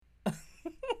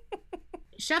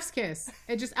chef's kiss.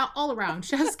 It just all around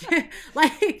chef's kiss.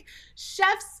 Like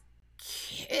chef's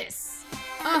kiss.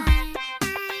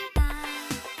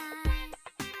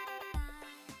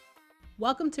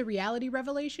 Welcome to Reality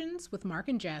Revelations with Mark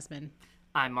and Jasmine.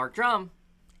 I'm Mark Drum.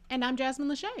 And I'm Jasmine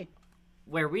Lachey.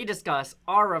 Where we discuss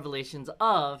our revelations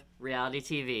of reality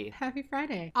TV. Happy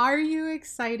Friday. Are you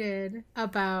excited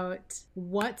about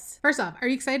First off, are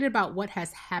you excited about what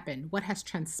has happened? What has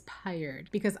transpired?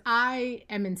 Because I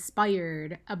am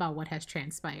inspired about what has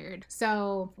transpired.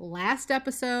 So, last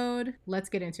episode, let's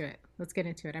get into it.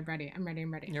 I'm ready.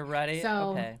 You're ready? So,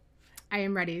 okay. I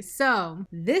am ready. So,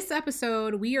 this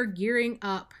episode, we are gearing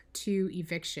up to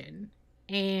eviction.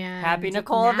 And Happy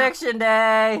Nicole Eviction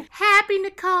Day! Happy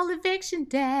Nicole Eviction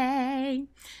Day!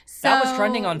 So, that was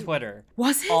trending on Twitter.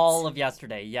 Was it? All of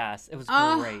yesterday, yes. It was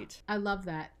great. I love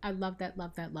that. Love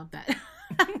that.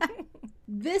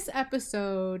 This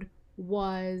episode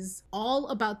was all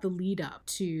about the lead up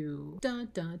to dun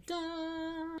dun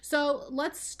dun. So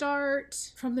let's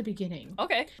start from the beginning.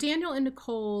 Okay. Daniel and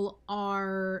Nicole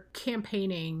are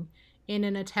campaigning in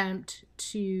an attempt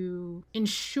to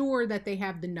ensure that they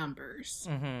have the numbers.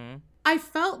 Mm-hmm. I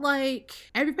felt like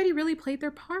everybody really played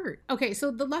their part. Okay, so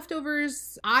the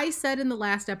leftovers, I said in the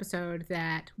last episode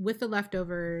that with the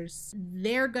leftovers,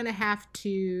 they're gonna have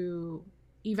to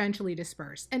eventually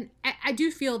disperse. And I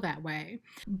do feel that way.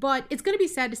 But it's going to be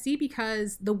sad to see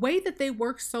because the way that they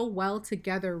work so well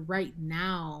together right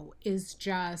now is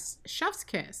just chef's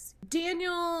kiss.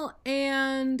 Daniel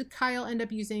and Kyle end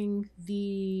up using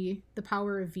the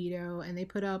power of veto, and they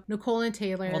put up Nicole and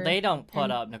Taylor. Well, they don't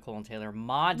put up Nicole and Taylor.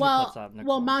 Monty puts up Nicole.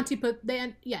 Well, Monty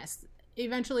yes.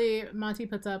 Eventually, Monty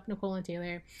puts up Nicole and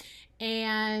Taylor.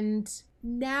 And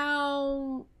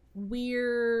now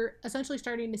we're essentially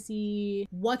starting to see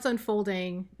what's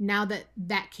unfolding now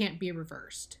that can't be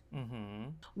reversed. Mm-hmm.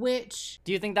 Which...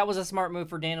 Do you think that was a smart move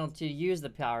for Daniel to use the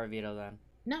power veto then?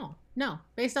 No.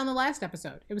 Based on the last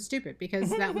episode, it was stupid because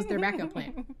that was their backup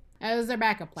plan. That was their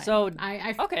backup plan. So,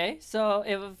 okay, so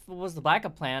if it was the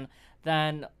backup plan,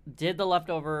 then did the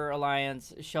leftover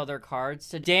alliance show their cards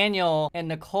to Daniel and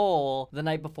Nicole the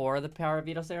night before the power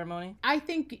veto ceremony? I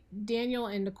think Daniel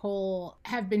and Nicole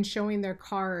have been showing their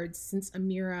cards since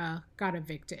Amira got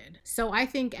evicted. So I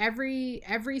think every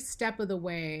step of the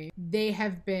way, they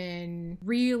have been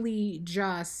really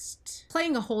just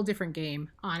playing a whole different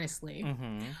game, honestly.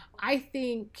 Mm-hmm. I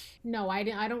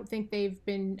don't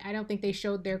think they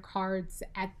showed their cards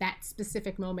at that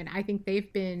specific moment. I think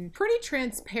they've been pretty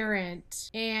transparent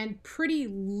and pretty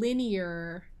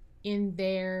linear in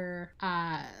their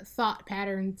thought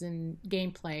patterns and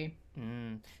gameplay.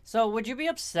 So would you be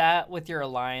upset with your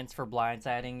alliance for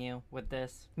blindsiding you with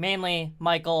this? Mainly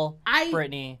Michael,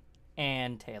 Brittany,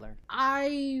 and Taylor.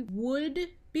 I would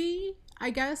be,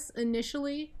 I guess,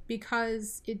 initially,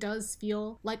 because it does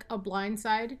feel like a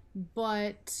blindside,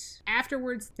 but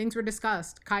afterwards things were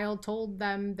discussed. Kyle told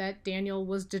them that Daniel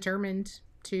was determined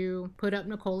to put up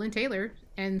Nicole and Taylor,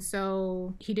 and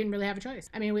so he didn't really have a choice.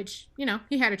 I mean, which,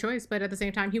 he had a choice, but at the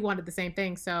same time, he wanted the same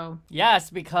thing, so...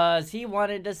 Yes, because he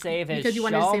wanted to save his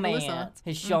showmance.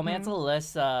 His showmance,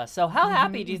 Alyssa. So how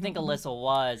happy do you think Alyssa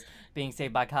was being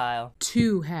saved by Kyle?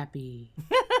 Too happy.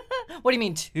 What do you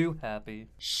mean, too happy?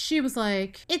 She was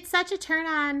like, it's such a turn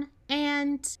on,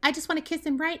 and I just want to kiss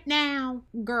him right now.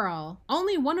 Girl,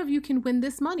 only one of you can win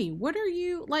this money. What are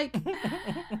you, like...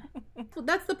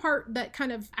 That's the part that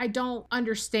kind of I don't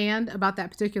understand about that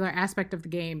particular aspect of the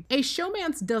game. A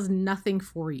showmance does nothing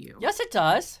for you. Yes, it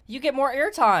does. You get more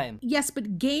airtime. Yes,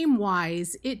 but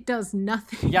game-wise, it does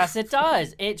nothing. Yes, it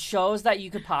does. It shows that you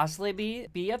could possibly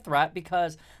be a threat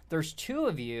because there's two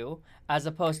of you as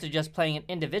opposed to just playing an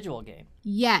individual game.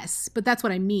 Yes, but that's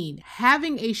what I mean.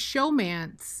 Having a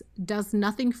showmance does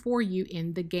nothing for you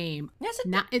in the game. Yes,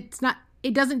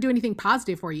 it doesn't do anything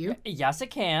positive for you. Yes, it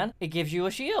can. It gives you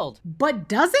a shield. But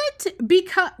does it?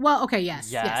 Because, well, okay,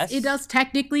 yes. It does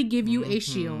technically give you a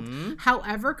shield.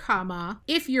 However,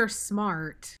 if you're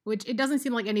smart, which it doesn't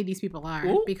seem like any of these people are,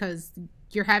 because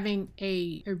you're having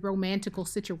a romantical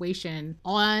situation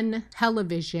on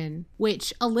television,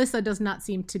 which Alyssa does not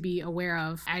seem to be aware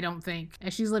of, I don't think.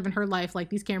 As she's living her life like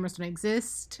these cameras don't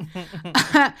exist.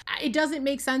 It doesn't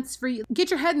make sense for you. Get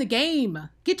your head in the game.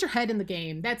 Get your head in the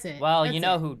game. That's it. Well,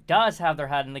 who does have their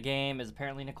head in the game is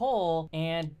apparently Nicole.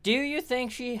 And did you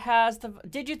think she had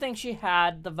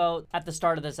the vote at the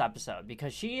start of this episode?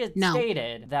 Because she had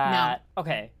stated that,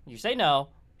 okay, you say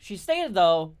no. She stated,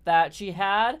 though, that she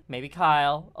had maybe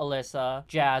Kyle, Alyssa,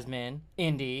 Jasmine,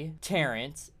 Indy,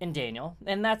 Terrence, and Daniel,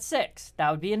 and that's 6. That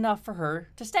would be enough for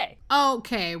her to stay.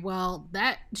 Okay, well,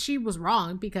 that she was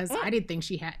wrong because I didn't think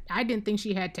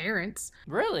she had Terrence.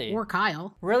 Really? Or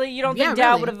Kyle. Really? You don't think Dad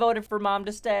really. would have voted for Mom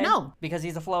to stay? No. Because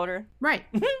he's a floater? Right.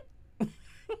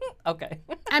 Okay.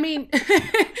 I mean,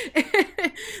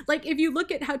 like, if you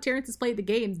look at how Terrence has played the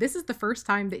game, this is the first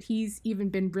time that he's even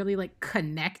been really, like,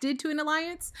 connected to an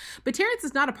alliance. But Terrence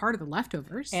is not a part of the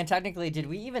leftovers. And technically, did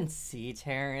we even see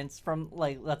Terrence from,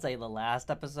 like, let's say the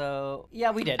last episode?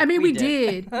 Yeah, we did. I mean, we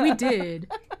did. We did.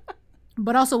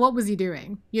 But also, what was he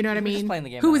doing? You know what I mean? Just playing the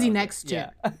game. Who was he next to? Yeah.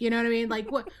 You know what I mean? Like,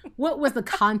 what was the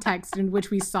context in which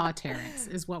we saw Terrence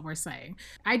is what we're saying.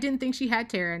 I didn't think she had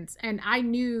Terrence, and I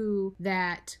knew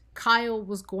that Kyle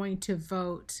was going to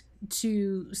vote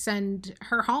to send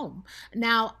her home.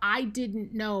 Now, I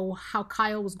didn't know how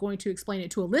Kyle was going to explain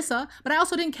it to Alyssa, but I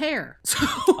also didn't care.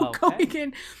 So going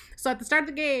in... So at the start of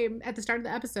the game, at the start of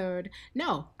the episode,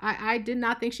 no, I did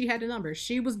not think she had a number.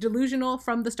 She was delusional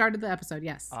from the start of the episode,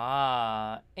 yes.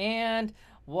 And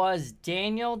was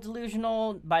Daniel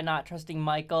delusional by not trusting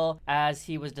Michael as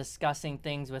he was discussing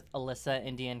things with Alyssa,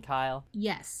 Indy, and Kyle?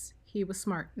 Yes, he was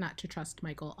smart not to trust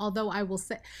Michael. Although I will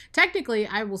say,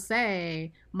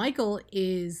 Michael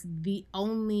is the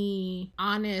only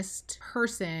honest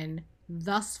person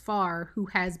thus far who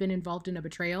has been involved in a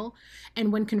betrayal,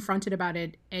 and when confronted about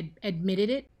it, admitted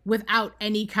it without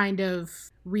any kind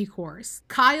of recourse.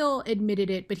 Kyle admitted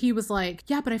it, but he was like,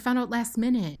 yeah, but I found out last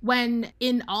minute. When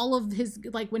in all of his,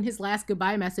 like, when his last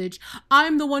goodbye message,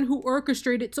 I'm the one who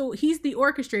orchestrated. So he's the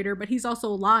orchestrator, but he's also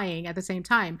lying at the same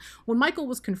time. When Michael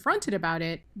was confronted about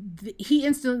it, he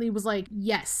instantly was like,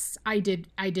 yes, I did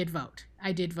vote.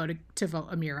 I did vote to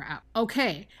vote Amira out.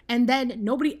 Okay. And then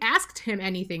nobody asked him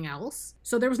anything else.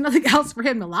 So there was nothing else for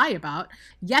him to lie about.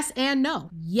 Yes and no.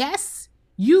 Yes,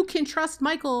 you can trust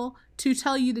Michael to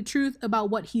tell you the truth about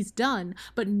what he's done,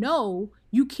 but no,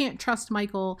 you can't trust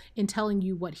Michael in telling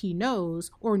you what he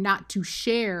knows or not to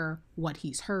share what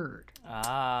he's heard.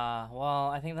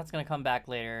 Well, I think that's going to come back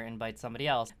later and bite somebody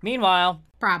else. Meanwhile,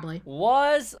 probably.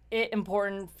 Was it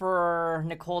important for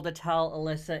Nicole to tell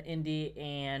Alyssa, Indy,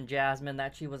 and Jasmine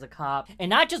that she was a cop?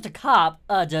 And not just a cop,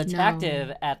 a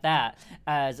detective at that,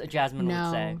 as Jasmine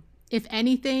would say. If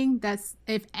anything, that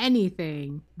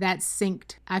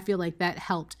synced. I feel like that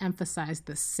helped emphasize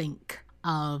the sync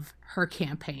of her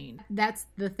campaign. That's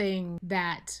the thing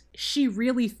that she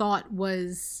really thought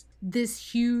was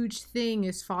this huge thing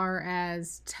as far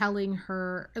as telling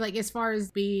her, like, as far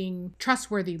as being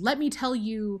trustworthy. Let me tell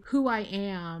you who I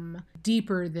am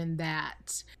deeper than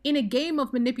that. In a game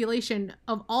of manipulation,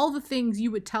 of all the things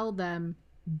you would tell them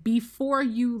before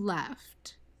you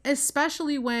left,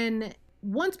 especially when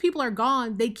once people are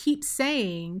gone, they keep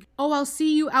saying, oh, I'll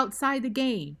see you outside the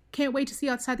game. Can't wait to see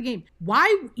you outside the game.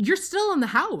 Why? You're still in the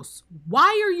house. Why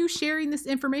are you sharing this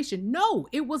information? No,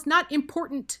 it was not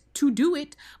important to do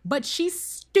it, but she's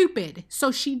stupid,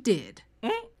 so she did.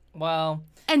 Well...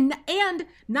 And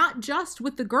not just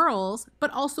with the girls,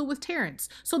 but also with Terrence.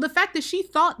 So the fact that she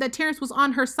thought that Terrence was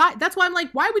on her side, that's why I'm like,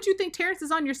 why would you think Terrence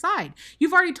is on your side?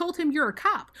 You've already told him you're a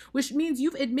cop, which means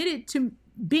you've admitted to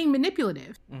being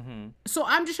manipulative. Mm-hmm. So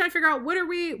I'm just trying to figure out,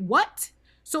 what?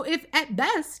 So if at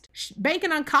best,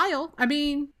 banking on Kyle, I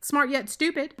mean, smart yet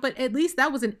stupid, but at least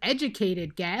that was an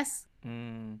educated guess.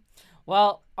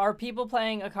 Well, are people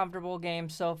playing a comfortable game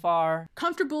so far?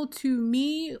 Comfortable to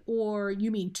me, or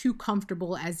you mean too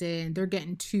comfortable as in they're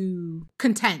getting too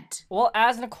content? Well,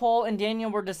 as Nicole and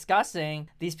Daniel were discussing,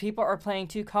 these people are playing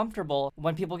too comfortable.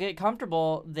 When people get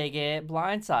comfortable, they get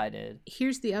blindsided.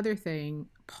 Here's the other thing.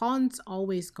 Pawns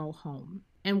always go home.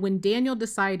 And when Daniel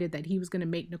decided that he was going to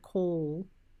make Nicole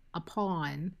a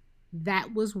pawn,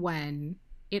 that was when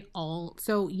it all...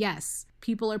 So yes,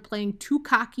 people are playing too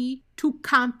cocky, too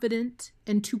confident,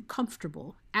 and too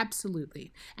comfortable.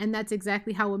 Absolutely. And that's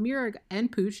exactly how Amira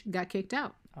and Pooch got kicked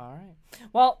out. All right.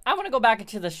 Well, I want to go back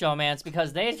into the showmance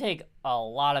because they take a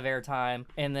lot of airtime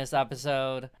in this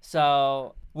episode.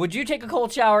 So, would you take a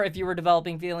cold shower if you were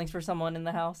developing feelings for someone in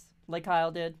the house, like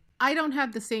Kyle did? I don't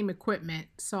have the same equipment,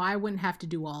 so I wouldn't have to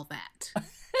do all that.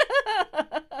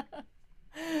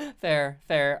 Fair.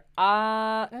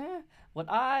 Would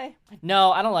I?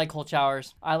 No, I don't like cold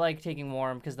showers. I like taking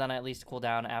warm because then I at least cool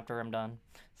down after I'm done.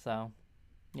 So,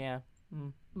 yeah.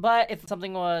 But if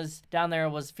something was down there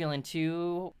was feeling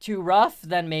too rough,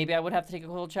 then maybe I would have to take a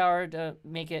cold shower to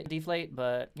make it deflate.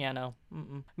 But yeah, no.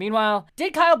 Meanwhile,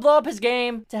 did Kyle blow up his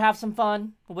game to have some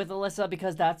fun with Alyssa?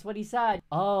 Because that's what he said.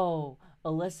 Oh,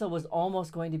 Alyssa was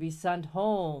almost going to be sent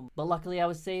home, but luckily I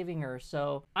was saving her,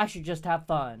 so I should just have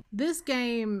fun. This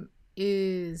game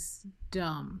is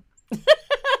dumb.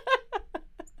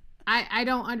 I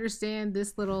don't understand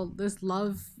this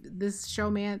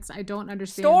showmance. I don't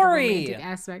understand story. The romantic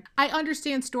aspect. I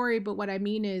understand story, but what I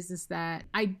mean is that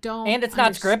I don't. And it's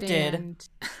understand... not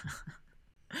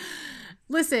scripted.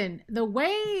 Listen, the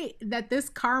way that this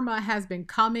karma has been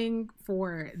coming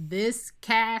for this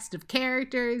cast of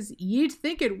characters, you'd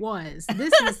think it was.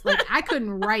 This is like, I could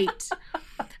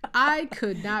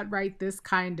not write this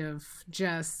kind of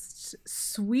just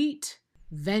sweet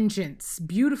vengeance,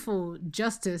 beautiful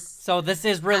justice. So this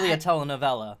is really a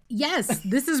telenovela. Yes,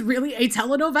 this is really a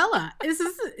telenovela. This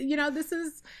is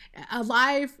a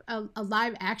live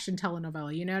action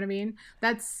telenovela. You know what I mean?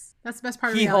 That's the best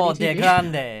part of reality TV. Hijo de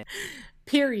grande.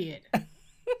 Period.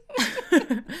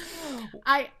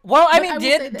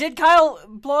 Did Kyle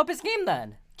blow up his game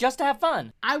then? Just to have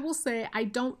fun? I will say I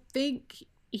don't think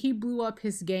he blew up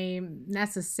his game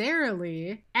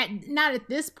necessarily, not at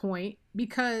this point,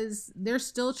 because they're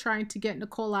still trying to get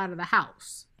Nicole out of the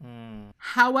house.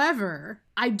 However,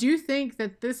 I do think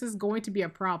that this is going to be a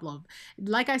problem.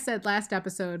 Like I said last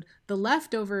episode, the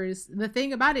leftovers, the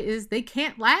thing about it is they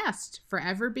can't last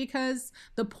forever because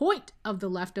the point of the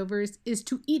leftovers is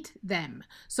to eat them.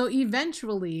 So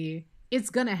eventually it's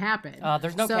gonna happen.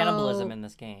 There's no cannibalism in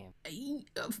this game.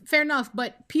 Fair enough,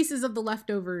 but pieces of the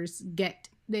leftovers get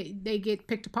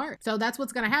picked apart. So that's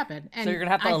what's going to happen. And so you're going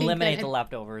to have to eliminate the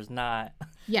leftovers, not...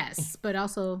 Yes, but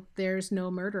also there's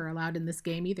no murder allowed in this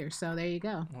game either. So there you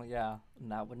go. Well, yeah,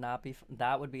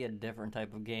 that would be a different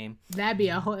type of game. That'd be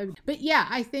a whole... But yeah,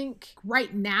 I think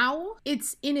right now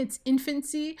it's in its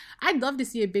infancy. I'd love to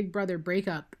see a Big Brother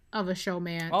breakup of a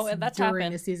showmance that's during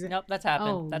happened. the season. Nope, that's happened.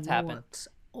 Oh, that's Lord. happened.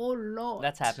 Oh, Lord.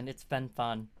 That's happened. It's been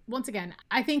fun. Once again,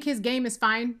 I think his game is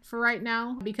fine for right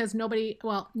now because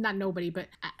not nobody, but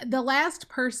the last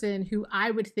person who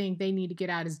I would think they need to get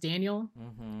out is Daniel.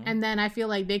 Mm-hmm. And then I feel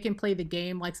like they can play the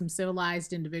game like some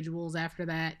civilized individuals after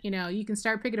that. You know, you can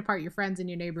start picking apart your friends and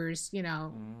your neighbors, you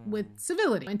know, with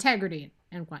civility, integrity,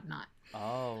 and whatnot.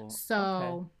 Oh. So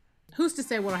okay. Who's to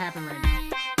say what'll happen right now?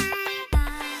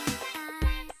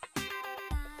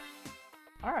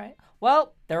 All right.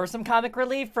 Well, there was some comic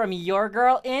relief from your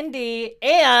girl Indy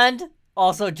and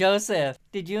also Joseph.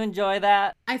 Did you enjoy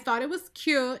that? I thought it was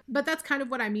cute, but that's kind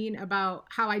of what I mean about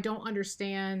how I don't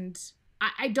understand.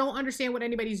 I don't understand what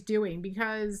anybody's doing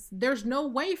because there's no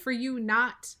way for you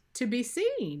not to be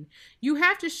seen. You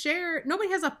have to share.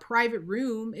 Nobody has a private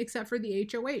room except for the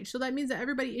HOH. So that means that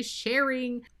everybody is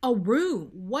sharing a room.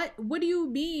 What do you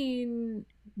mean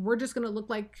we're just going to look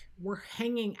like we're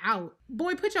hanging out?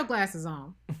 Boy, put your glasses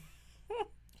on.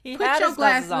 He had his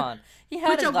glasses on.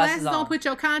 Put your glasses on, put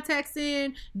your contacts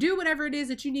in, do whatever it is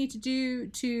that you need to do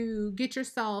to get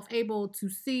yourself able to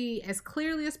see as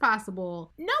clearly as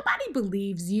possible. Nobody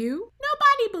believes you.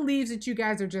 Nobody believes that you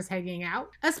guys are just hanging out,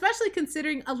 especially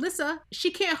considering Alyssa, she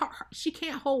can't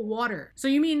hold water. So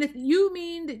you mean that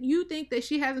you think that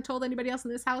she hasn't told anybody else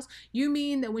in this house? You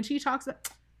mean that when she talks about...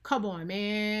 Come on,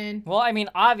 man. Well, I mean,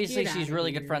 obviously she's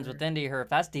really good friends with Indy, her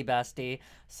festie bestie.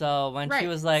 So when she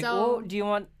was like, "Oh, do you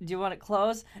want it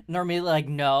closed?" Normally, like,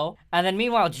 no. And then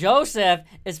meanwhile, Joseph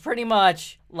is pretty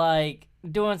much like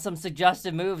doing some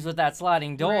suggestive moves with that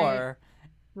sliding door.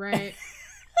 Right.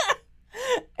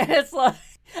 And it's like,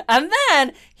 and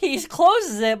then he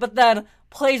closes it, but then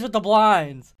plays with the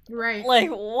blinds. Right. Like,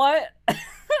 what?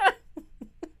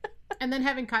 And then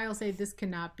having Kyle say, this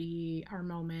cannot be our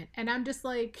moment. And I'm just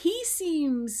like, he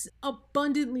seems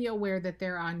abundantly aware that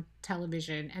they're on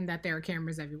television and that there are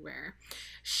cameras everywhere.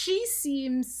 She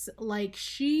seems like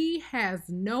she has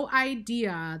no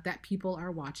idea that people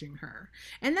are watching her.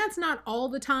 And that's not all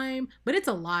the time, but it's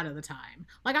a lot of the time.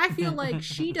 Like, I feel like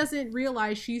she doesn't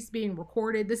realize she's being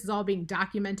recorded. This is all being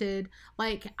documented.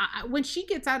 Like, when she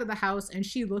gets out of the house and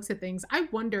she looks at things, I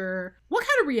wonder what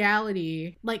kind of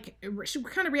reality, like,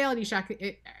 what kind of reality shock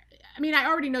I mean, I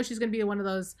already know she's going to be one of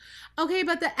those, okay,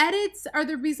 but the edits are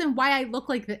the reason why I look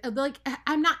like this. Like,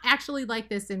 I'm not actually like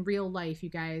this in real life, you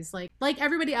guys. Like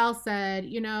everybody else said,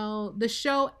 you know, the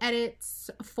show edits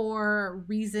for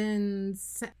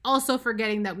reasons, also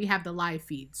forgetting that we have the live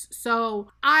feeds. So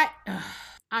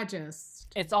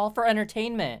It's all for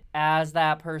entertainment, as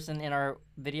that person in our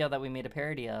video that we made a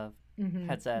parody of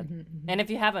had said. And if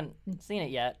you haven't seen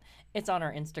it yet, it's on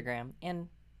our Instagram and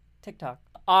TikTok.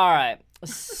 All right.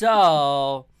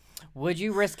 So, would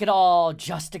you risk it all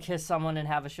just to kiss someone and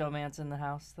have a showmance in the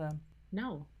house then?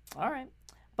 No. All right.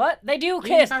 But they do kiss.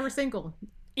 Even if I were single.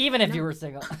 Even if you were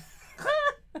single.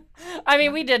 I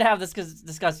mean, we did have this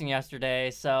discussion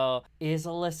yesterday, so is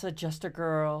Alyssa just a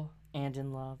girl and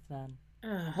in love then?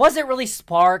 Ugh. Was it really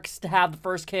sparks to have the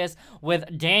first kiss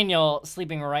with Daniel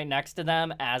sleeping right next to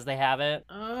them as they have it?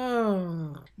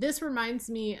 Oh, this reminds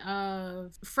me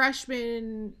of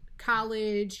freshman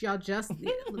college. Y'all just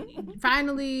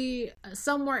finally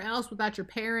somewhere else without your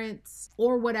parents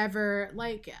or whatever.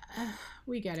 Like,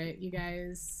 we get it, you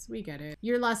guys. We get it.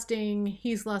 You're lusting.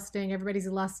 He's lusting. Everybody's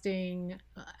lusting.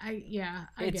 I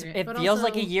get it. It But feels also,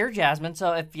 like a year, Jasmine,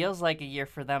 so it feels like a year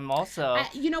for them also.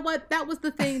 you know what? That was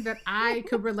the thing that I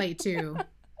could relate to.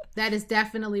 That is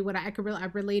definitely what I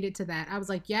related to that. I was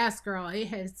like, yes, girl,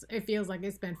 it feels like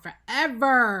it's been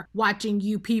forever watching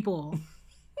you people.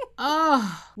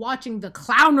 Oh, watching the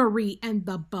clownery and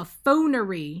the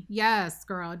buffoonery. Yes,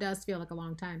 girl, it does feel like a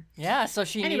long time. Yeah, so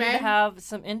she needed to have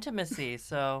some intimacy,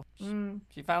 so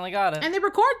she finally got it. And they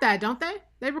record that, don't they?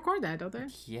 They record that, don't they?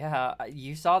 Yeah,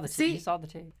 you saw the tape. You saw the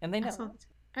tape, and they know.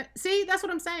 See, that's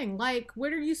what I'm saying. Like,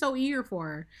 what are you so eager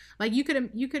for? Like, you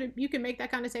could make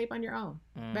that kind of tape on your own.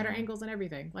 Better angles and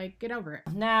everything. Like, get over it.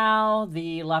 Now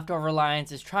the Leftover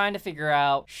Alliance is trying to figure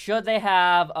out, should they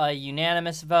have a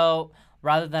unanimous vote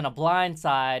rather than a blind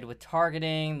side with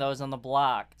targeting those on the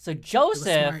block? So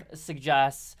Joseph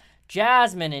suggests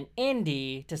Jasmine and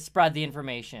Indy to spread the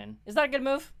information. Is that a good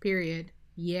move? Period.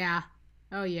 Yeah.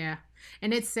 Oh, yeah.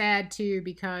 And it's sad, too,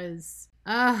 because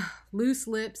loose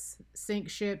lips sink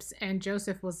ships, and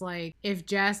Joseph was like, if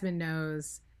Jasmine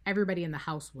knows, everybody in the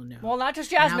house will know. Well, not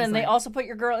just Jasmine. They also put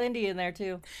your girl Indy in there,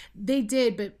 too. They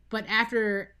did, but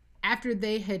after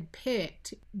they had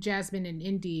picked Jasmine and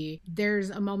Indy,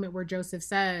 there's a moment where Joseph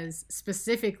says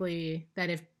specifically that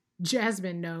if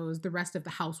Jasmine knows, the rest of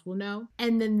the house will know.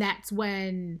 And then that's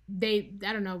when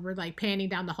we're like panning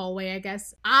down the hallway, I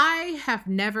guess. I have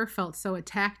never felt so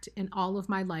attacked in all of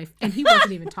my life. And he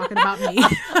wasn't even talking about me.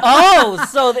 Oh,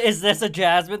 so is this a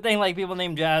Jasmine thing like people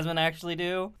named Jasmine actually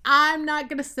do? I'm not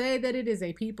going to say that it is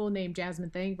a people named Jasmine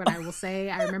thing, but I will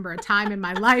say I remember a time in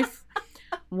my life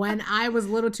when I was a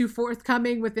little too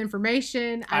forthcoming with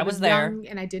information. I was there. Young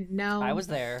and I didn't know. I was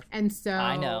there. And so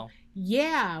I know.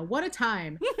 Yeah, what a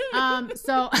time.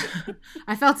 So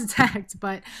I felt attacked,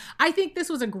 but I think this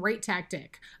was a great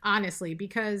tactic, honestly,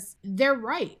 because they're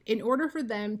right. In order for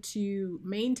them to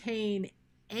maintain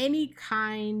any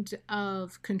kind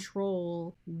of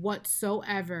control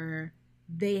whatsoever,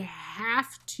 they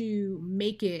have to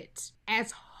make it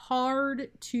as hard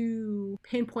to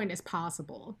pinpoint as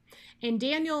possible. And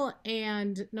Daniel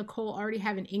and Nicole already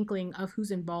have an inkling of who's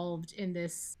involved in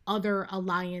this other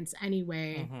alliance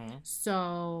anyway.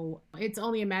 So it's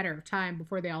only a matter of time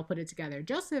before they all put it together.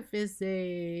 Joseph is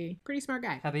a pretty smart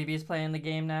guy. Habibi is playing the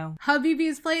game now. Habibi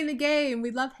is playing the game.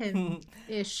 We love him.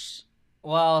 Ish.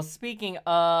 Well, speaking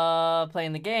of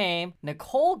playing the game,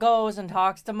 Nicole goes and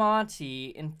talks to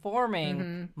Monty,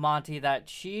 informing Monty that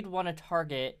she'd want to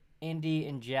target Indy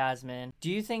and Jasmine.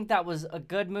 Do you think that was a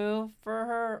good move for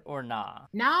her or nah?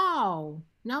 No.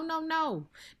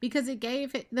 Because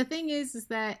the thing is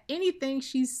that anything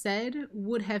she said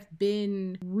would have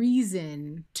been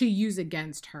reason to use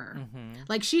against her.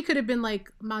 Like, she could have been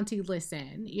like, Monty,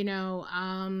 listen,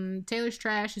 Taylor's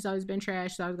trash. She's always been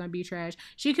trash. She's always going to be trash.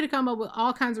 She could have come up with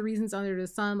all kinds of reasons under the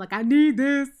sun. Like, I need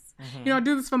this. I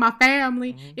do this for my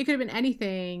family. It could have been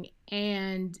anything.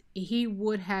 And he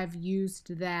would have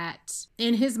used that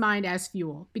in his mind as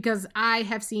fuel, because I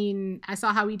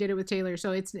saw how he did it with Taylor.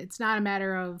 So it's not a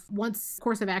matter of once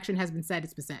course of action has been set,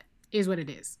 it's been set, is what it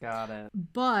is. Got it.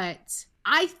 But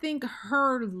I think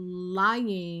her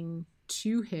lying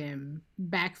to him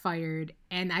backfired.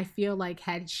 And I feel like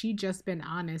had she just been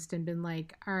honest and been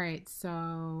like, all right,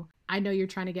 so I know you're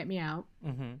trying to get me out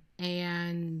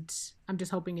and I'm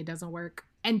just hoping it doesn't work,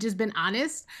 and just been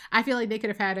honest, I feel like they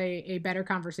could have had a better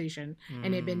conversation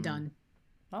and it been done.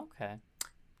 Okay.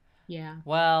 Yeah.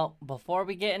 Well, before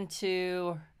we get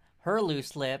into her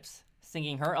loose lips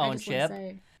sinking her own ship,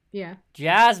 yeah,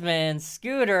 Jasmine's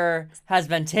scooter has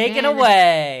been taken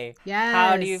away. Yes.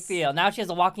 How do you feel? Now she has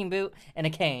a walking boot and a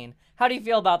cane. How do you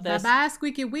feel about this? Bye-bye,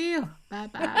 squeaky wheel.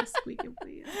 Bye-bye, squeaky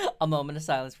wheel. A moment of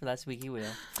silence for that squeaky wheel.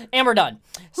 And we're done.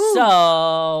 Whew.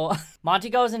 So,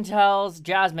 Monty goes and tells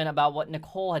Jasmine about what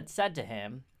Nicole had said to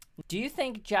him. Do you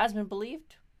think Jasmine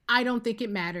believed? I don't think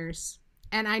it matters.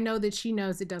 And I know that she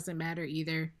knows it doesn't matter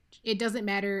either. It doesn't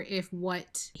matter if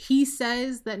what he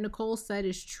says that Nicole said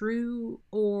is true,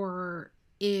 or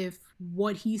if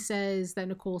what he says that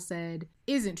Nicole said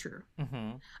isn't true.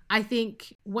 I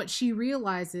think what she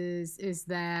realizes is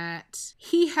that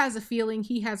he has a feeling,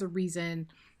 he has a reason,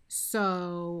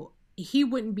 so he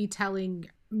wouldn't be telling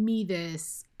me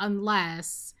this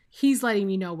unless he's letting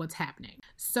me know what's happening.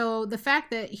 So the fact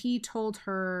that he told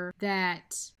her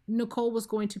that Nicole was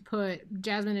going to put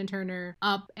Jasmine and Turner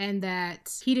up and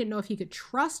that he didn't know if he could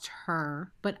trust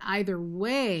her, but either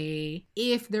way,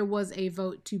 if there was a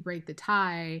vote to break the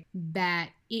tie, that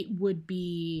he would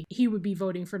be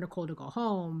voting for Nicole to go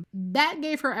home. That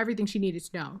gave her everything she needed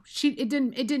to know. It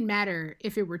didn't matter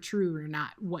if it were true or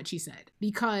not what she said,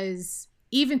 because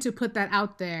even to put that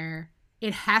out there,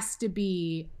 it has to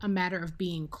be a matter of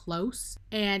being close,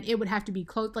 and it would have to be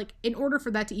close. Like, in order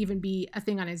for that to even be a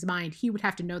thing on his mind, he would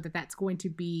have to know that that's going to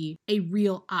be a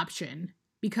real option,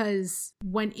 because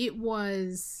when it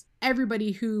was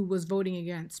everybody who was voting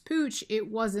against Pooch,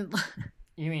 it wasn't...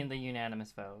 You mean the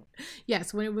unanimous vote?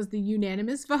 Yes, when it was the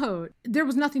unanimous vote, there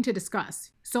was nothing to discuss.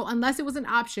 So unless it was an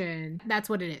option, that's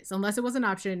what it is. Unless it was an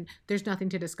option, there's nothing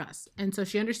to discuss. And so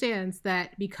she understands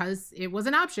that because it was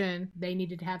an option, they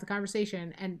needed to have the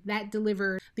conversation, and that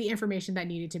delivered the information that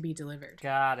needed to be delivered.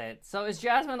 Got it. So is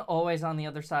Jasmine always on the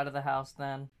other side of the house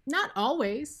then? Not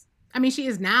always. I mean, she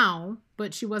is now,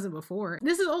 but she wasn't before.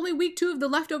 This is only week 2 of the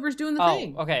leftovers doing the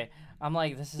thing. Oh, okay. I'm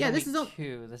like, this is week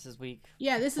 2. This is week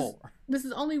 4. This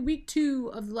is only week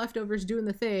 2 of the leftovers doing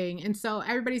the thing. And so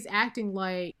everybody's acting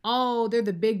like, oh, they're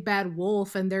the big bad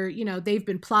wolf and they're, they've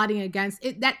been plotting against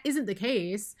it. That isn't the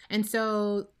case. And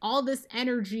so all this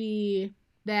energy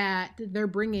that they're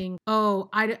bringing, oh,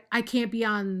 I can't be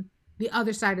on the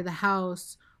other side of the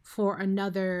house for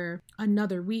another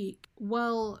week.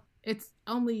 Well, it's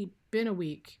only been a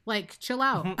week. Like, chill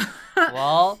out.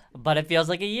 Well, but it feels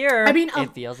like a year. I mean,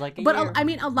 it feels like a year. But I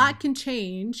mean, a lot can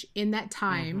change in that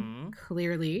time,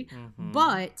 clearly.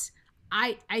 But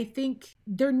I think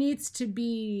there needs to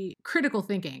be critical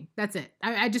thinking. That's it.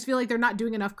 I just feel like they're not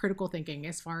doing enough critical thinking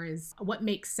as far as what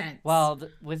makes sense. Well,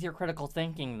 with your critical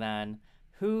thinking then,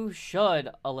 who should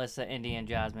Alyssa, Indy, and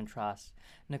Jasmine trust?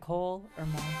 Nicole or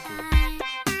Monty?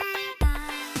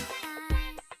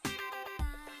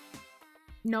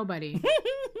 Nobody.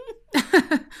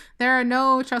 There are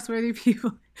no trustworthy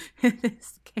people in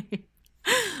this game.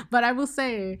 But I will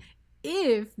say,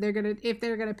 if they're gonna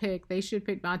pick, they should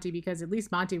pick Monty, because at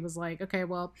least Monty was like, okay,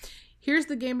 well, here's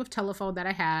the game of telephone that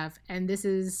I have, and this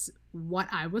is what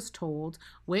I was told,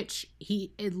 which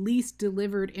he at least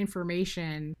delivered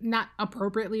information, not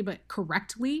appropriately, but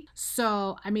correctly.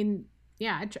 So, I mean,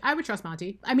 yeah, I would trust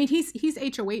Monty. I mean, he's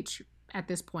HOH at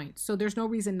this point, so there's no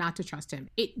reason not to trust him.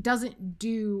 It doesn't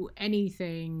do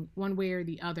anything one way or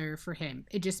the other for him.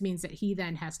 It just means that he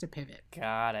then has to pivot.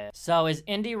 Got it. So is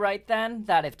Indy right then,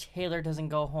 that if Taylor doesn't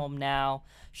go home now,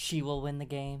 she will win the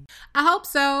game? I hope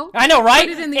so. I know, right?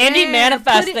 Put it in the Indy, air.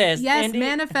 manifest this. Yes, Indy.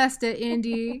 manifest it,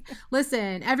 Indy.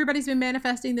 Listen, everybody's been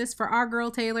manifesting this for our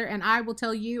girl Taylor, and I will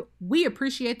tell you, we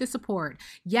appreciate the support.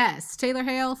 Yes, Taylor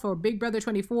Hale for Big Brother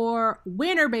 24,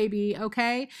 winner, baby,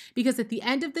 okay? Because at the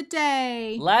end of the day...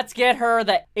 Let's get her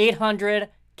the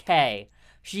 $800K.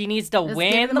 She needs to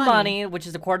win the money, which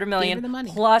is $250,000,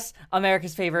 plus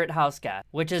America's favorite house guest,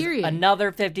 which is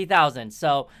another $50,000.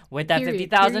 So with that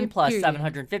 $50,000 plus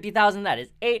 $750,000, that is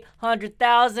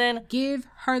 $800,000. Give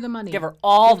her the money. Give her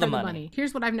all the money.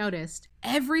 Here's what I've noticed.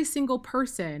 Every single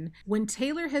person, when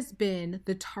Taylor has been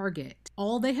the target,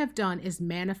 all they have done is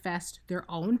manifest their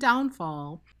own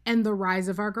downfall and the rise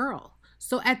of our girl.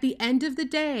 So at the end of the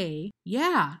day,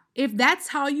 yeah, if that's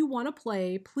how you want to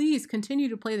play, please continue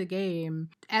to play the game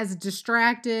as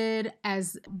distracted,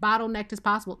 as bottlenecked as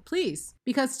possible, please.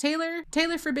 Because Taylor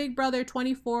for Big Brother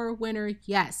 24 winner,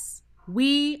 yes.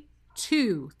 We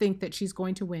too think that she's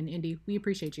going to win, Indy. We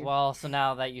appreciate you. Well, so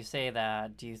now that you say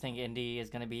that, do you think Indy is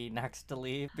going to be next to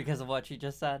leave because of what she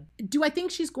just said? Do I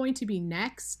think she's going to be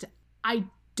next? I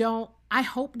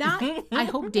hope not. I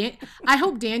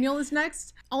hope Daniel is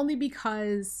next, only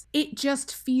because it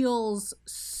just feels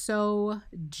so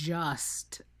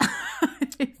just.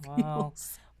 Well,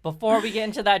 before we get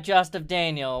into that just of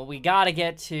Daniel, we got to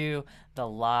get to the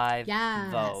live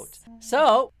vote.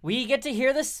 So we get to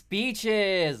hear the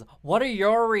speeches. What are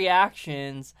your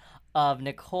reactions of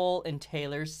Nicole and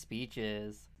Taylor's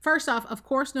speeches? First off, of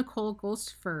course, Nicole goes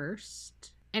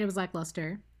first, and it was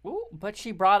lackluster. Ooh, but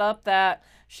she brought up that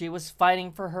she was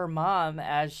fighting for her mom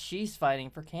as she's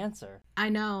fighting for cancer. I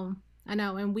know.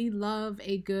 And we love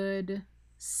a good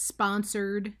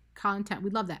sponsored content.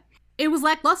 We love that. It was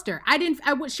lackluster.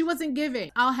 She wasn't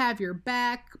giving, I'll have your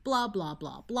back, blah, blah,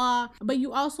 blah, blah. But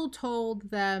you also told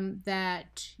them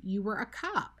that you were a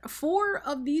cop. 4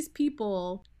 of these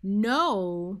people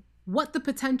know what the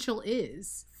potential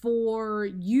is for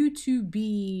you to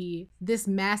be this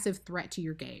massive threat to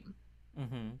your game.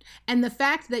 Mm-hmm. And the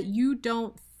fact that you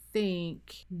don't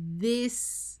think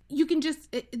this, you can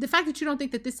just, the fact that you don't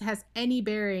think that this has any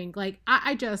bearing, like,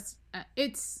 I just,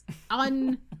 it's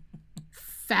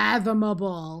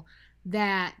unfathomable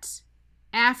that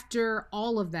after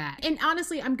all of that, and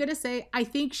honestly, I'm gonna say, I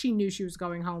think she knew she was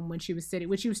going home when she was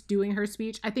doing her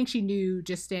speech. I think she knew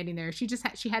just standing there. She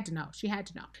had to know. She had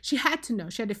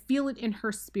to feel it in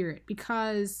her spirit,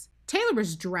 because Taylor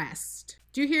was dressed.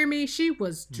 Do you hear me? She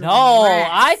was dressed. No,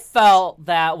 I felt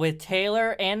that with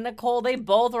Taylor and Nicole, they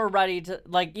both were ready to,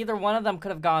 like, either one of them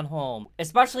could have gone home.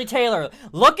 Especially Taylor.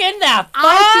 Looking that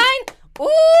fine!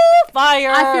 Ooh,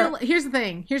 fire! Here's the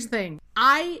thing.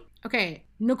 Okay,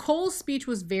 Nicole's speech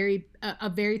was a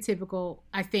very typical,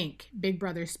 I think, Big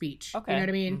Brother speech. Okay. You know what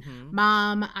I mean? Mm-hmm.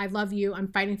 Mom, I love you. I'm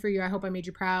fighting for you. I hope I made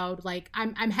you proud. Like,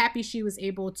 I'm happy she was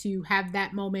able to have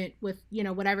that moment with,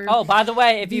 whatever. Oh, by the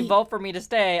way, if you vote for me to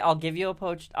stay, I'll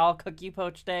cook you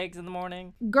poached eggs in the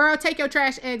morning. Girl, take your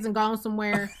trash eggs and go on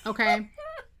somewhere. Okay.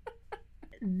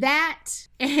 That,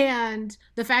 and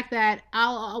the fact that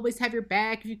I'll always have your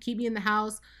back if you keep me in the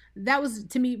house. That was,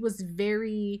 to me, was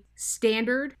very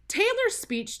standard. Taylor's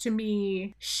speech, to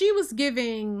me, she was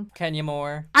giving Kenya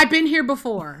Moore. I've been here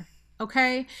before.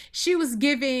 Okay? She was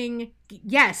giving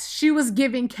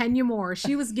Kenya Moore.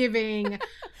 She was giving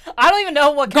I don't even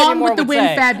know what Kenya Moore would say. Gone with the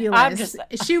Wind Fabulous.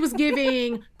 She was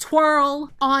giving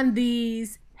twirl on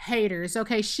these haters.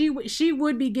 Okay? She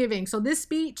would be giving. So this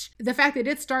speech, the fact that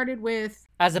it started with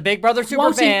as a Big Brother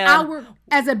super fan. Quoting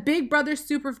a Big Brother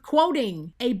super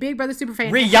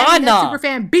fan. Rihanna. Super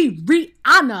fan be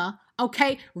Rihanna.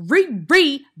 Okay?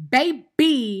 Baby.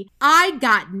 I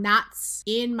got knots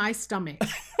in my stomach.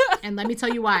 And let me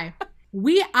tell you why.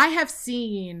 I have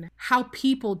seen how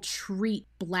people treat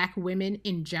Black women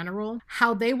in general,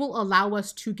 how they will allow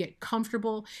us to get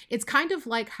comfortable. It's kind of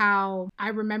like how I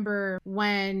remember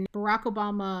when Barack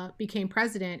Obama became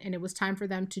president and it was time for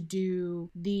them to do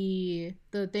the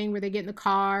thing where they get in the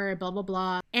car and blah, blah,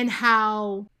 blah, and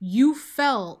how you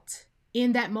felt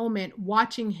in that moment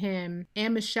watching him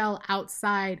and Michelle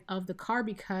outside of the car,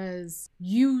 because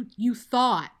you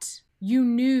thought, you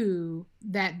knew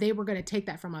that they were going to take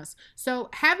that from us. So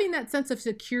having that sense of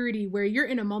security where you're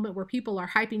in a moment where people are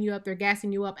hyping you up, they're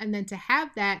gassing you up, and then to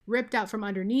have that ripped out from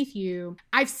underneath you,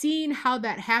 I've seen how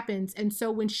that happens. And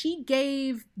so when she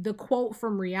gave the quote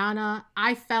from Rihanna,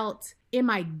 I felt in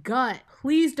my gut,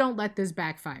 please don't let this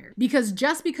backfire. Because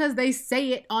just because they say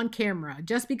it on camera,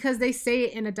 just because they say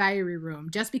it in a diary room,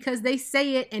 just because they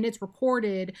say it and it's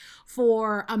recorded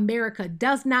for America,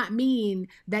 does not mean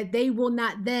that they will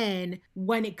not then,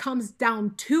 when it comes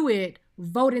down to it,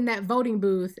 vote in that voting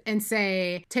booth and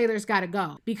say, Taylor's got to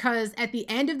go. Because at the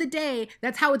end of the day,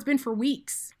 that's how it's been for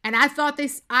weeks. And I thought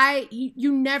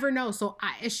you never know. So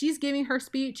as she's giving her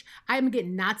speech, I'm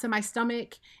getting knots in my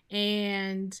stomach,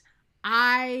 and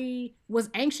I was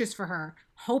anxious for her,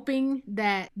 hoping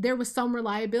that there was some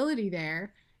reliability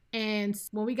there. And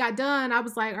when we got done, I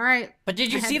was like, all right. But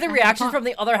did you see the reactions from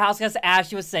the other houseguests as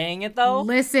she was saying it, though?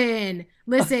 Listen,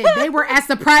 they were as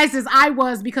surprised as I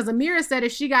was, because Amira said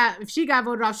if she got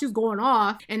voted off, she was going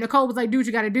off. And Nicole was like, do what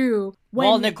you got to do.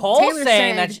 Well, Nicole's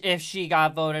saying that if she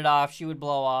got voted off, she would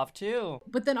blow off too.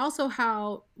 But then also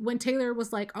how when Taylor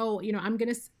was like, oh,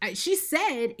 she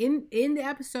said in the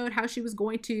episode how she was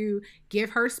going to give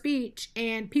her speech,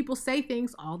 and people say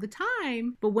things all the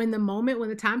time. But when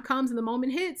the time comes and the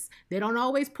moment hits, they don't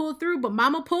always pull through. But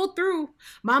Mama pulled through.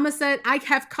 Mama said, I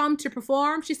have come to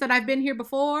perform. She said, I've been here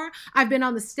before. I've been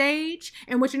on the stage.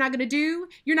 And what you're not going to do,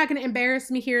 you're not going to embarrass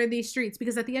me here in these streets,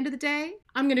 because at the end of the day,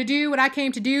 I'm going to do what I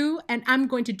came to do, and I'm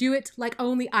going to do it like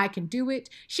only I can do it.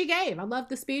 She gave. I love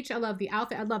the speech. I love the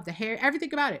outfit. I love the hair.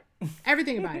 Everything about it.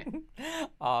 Everything about it.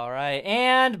 All right.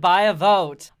 And by a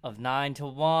vote of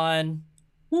 9-1,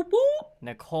 whoop, whoop,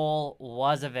 Nicole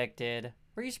was evicted.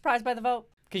 Were you surprised by the vote?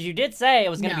 Because you did say it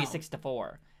was going to be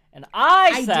 6-4. And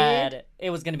I said it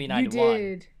was going to be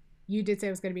 9-1. You did say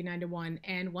it was going to be 9-1.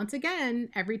 And once again,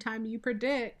 every time you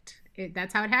predict,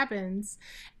 that's how it happens.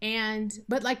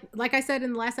 But like I said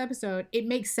in the last episode, it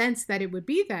makes sense that it would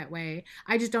be that way.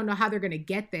 I just don't know how they're going to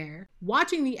get there.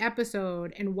 Watching the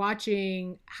episode and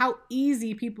watching how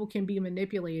easy people can be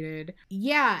manipulated.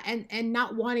 Yeah. And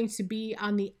not wanting to be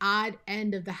on the odd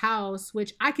end of the house,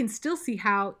 which I can still see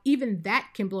how even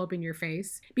that can blow up in your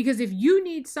face. Because if you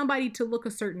need somebody to look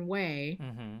a certain way,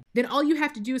 then all you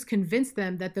have to do is convince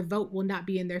them that the vote will not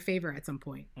be in their favor at some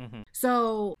point.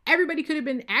 So everybody could have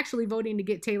been actually voting to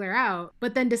get Taylor out,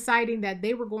 but then deciding that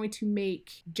they were going to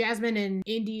make Jasmine and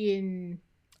Indy and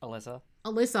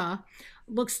Alyssa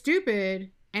look stupid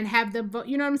and have them vote.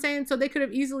 You know what I'm saying? So they could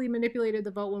have easily manipulated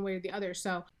the vote one way or the other.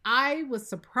 So I was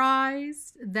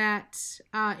surprised that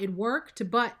it worked,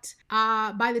 but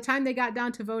by the time they got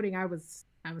down to voting, I was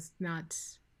not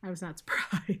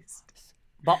surprised.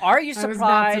 But are you surprised?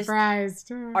 I was not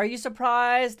surprised. Are you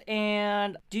surprised?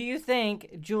 And do you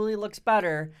think Julie looks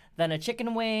better than a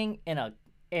chicken wing in an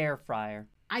air fryer?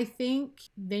 I think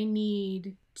they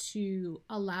need to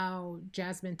allow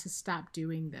Jasmine to stop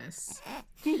doing this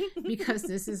because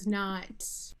this is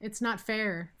it's not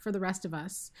fair for the rest of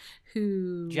us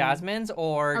who Jasmine's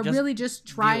or are just really just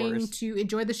trying viewers? To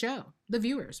enjoy the show. The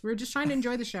viewers. We're just trying to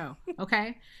enjoy the show.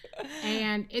 Okay.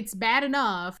 And it's bad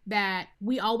enough that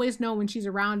we always know when she's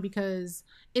around because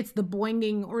it's the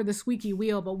boinging or the squeaky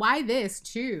wheel, but why this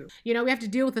too? You know, we have to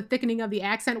deal with the thickening of the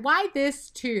accent. Why this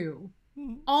too?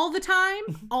 All the time?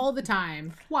 All the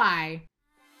time. Why?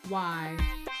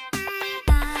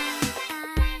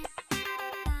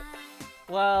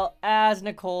 Well, as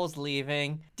Nicole's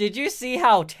leaving, did you see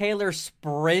how Taylor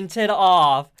sprinted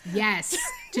off? Yes.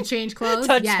 To change clothes?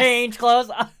 Yes. Change clothes?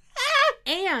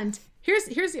 And here's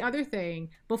the other thing.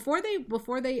 Before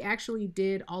they actually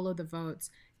did all of the votes,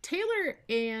 Taylor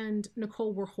and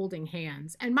Nicole were holding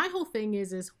hands. And my whole thing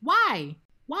is why?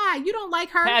 Why? You don't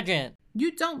like her? Pageant.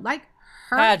 You don't like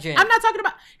her? Pageant. I'm not talking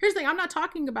about, here's the thing, I'm not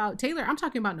talking about Taylor, I'm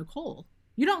talking about Nicole.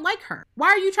 You don't like her.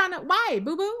 Why,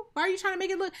 boo-boo? Why are you trying to make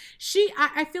it look,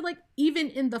 I feel like even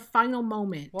in the final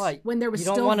moment, what? When there was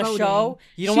still voting. You don't want a show?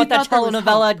 You don't want that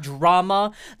telenovela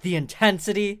drama, the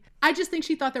intensity? I just think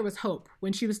she thought there was hope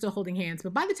when she was still holding hands.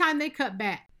 But by the time they cut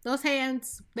back, those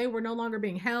hands, they were no longer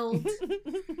being held.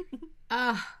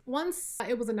 Once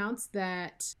it was announced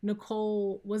that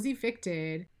Nicole was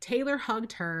evicted, Taylor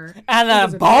hugged her. And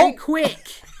then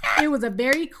It was a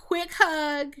very quick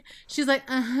hug. She's like,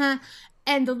 uh-huh.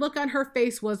 And the look on her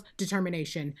face was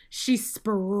determination. She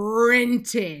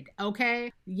sprinted,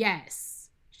 okay? Yes.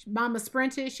 Mama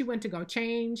sprinted. She went to go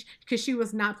change because she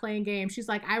was not playing games. She's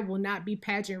like, I will not be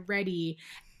pageant ready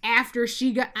after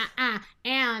she got,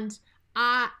 And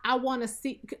I want to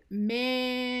see,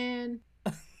 man.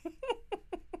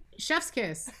 Chef's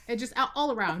kiss. It just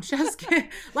all around. Chef's kiss.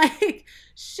 Like,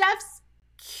 chef's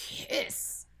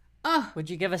kiss. Oh. Would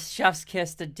you give a chef's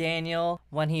kiss to Daniel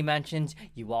when he mentioned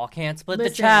you all can't split the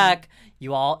check?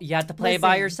 You have to play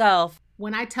by yourself.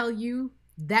 When I tell you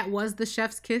that was the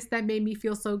chef's kiss, that made me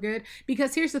feel so good.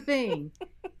 Because here's the thing.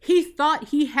 He thought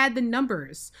he had the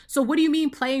numbers. So what do you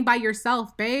mean playing by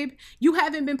yourself, babe? You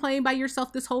haven't been playing by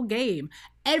yourself this whole game.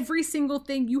 Every single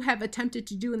thing you have attempted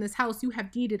to do in this house, you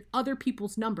have needed other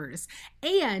people's numbers.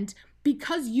 And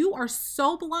because you are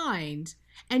so blind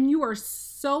and you are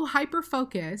so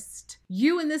hyper-focused,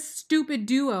 you and this stupid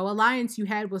duo alliance you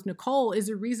had with Nicole is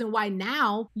the reason why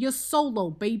now you're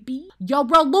solo, baby. You're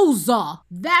a loser.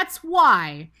 That's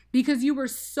why. Because you were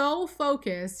so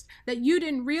focused that you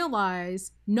didn't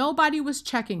realize nobody was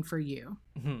checking for you.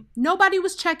 Mm-hmm. Nobody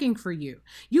was checking for you.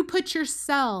 You put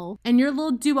yourself and your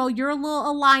little duo, your little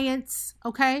alliance,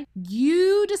 okay?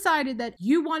 You decided that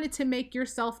you wanted to make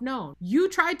yourself known. You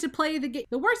tried to play the game.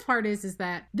 The worst part is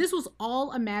that this was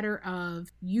all a matter of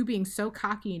you being so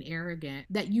cocky and arrogant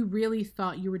that you really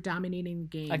thought you were dominating the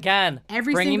game. Again,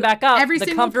 bringing back up the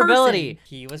comfortability.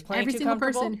 He was playing every too single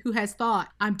comfortable. Person who has thought,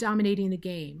 I'm dominating the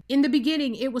game. In the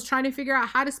beginning, it was trying to figure out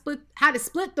how to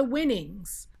split the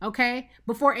winnings. Okay?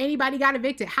 Before anybody got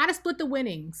evicted. How to split the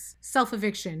winnings.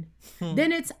 Self-eviction.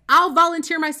 Then it's, I'll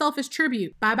volunteer myself as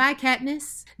tribute. Bye-bye,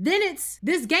 Katniss. Then it's,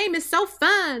 this game is so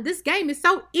fun. This game is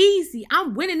so easy.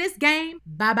 I'm winning this game.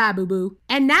 Bye-bye, boo-boo.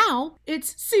 And now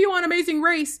it's, see you on Amazing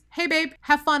Race. Hey, babe,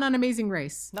 have fun on Amazing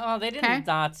Race. No, they did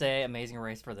not say Amazing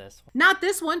Race for this one. Not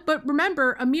this one, but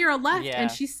remember, Amira left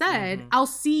and she said, I'll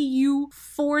see you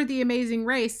for the Amazing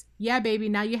Race. Yeah, baby,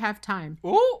 now you have time.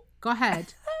 Ooh. Go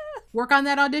ahead. Work on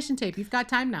that audition tape. You've got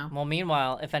time now. Well,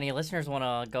 meanwhile, if any listeners want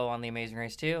to go on The Amazing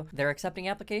Race too, they're accepting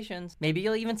applications. Maybe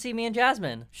you'll even see me and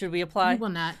Jasmine. Should we apply? You will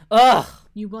not. Ugh.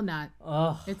 You will not.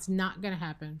 Ugh. It's not going to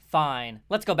happen. Fine.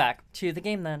 Let's go back to the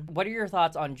game then. What are your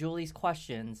thoughts on Julie's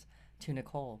questions to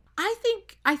Nicole? I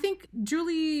think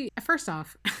Julie, first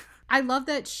off, I love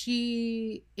that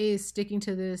she is sticking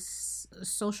to this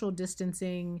social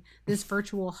distancing, this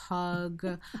virtual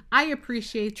hug. I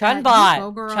appreciate that.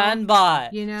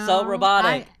 Chenbot. You know, so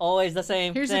robotic. Always the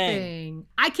same Here's thing. the thing.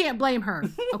 I can't blame her.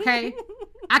 Okay.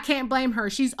 I can't blame her.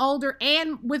 She's older,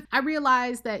 and I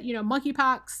realize that,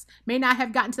 monkeypox may not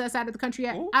have gotten to that side of the country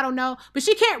yet. Ooh. I don't know, but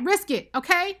she can't risk it.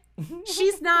 Okay.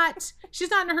 She's not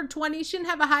in her 20s. She didn't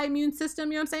have a high immune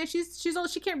system. You know what I'm saying? She's old.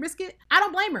 She can't risk it. I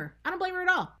don't blame her. At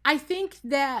all. I think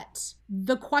that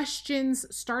the questions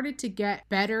started to get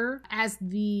better as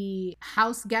the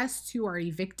house guests who are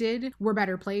evicted were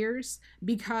better players,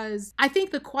 because I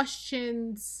think the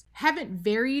questions haven't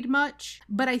varied much,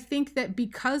 but I think that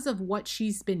because of what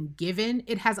she's been given,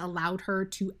 it has allowed her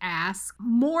to ask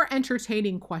more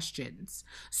entertaining questions.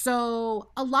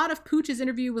 So a lot of Pooch's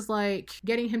interview was like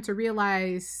getting him to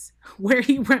realize where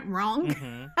he went wrong.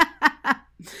 Mm-hmm.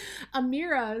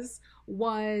 Amira's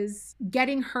was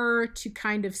getting her to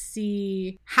kind of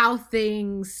see how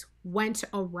things went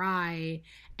awry.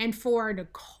 And for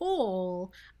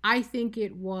Nicole, I think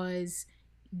it was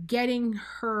getting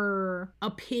her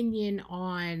opinion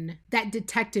on that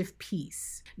detective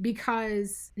piece,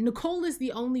 because Nicole is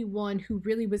the only one who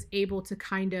really was able to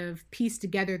kind of piece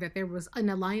together that there was an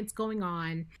alliance going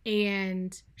on,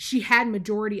 and she had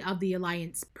majority of the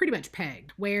alliance pretty much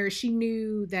pegged, where she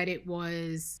knew that it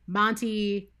was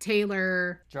Monty,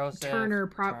 Taylor,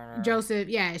 Turner. Joseph.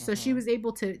 Yeah. So she was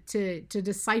able to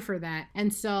decipher that.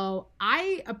 And so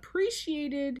I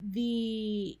appreciated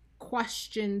the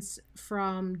questions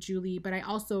from Julie, but I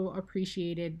also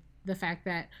appreciated the fact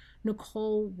that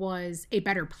Nicole was a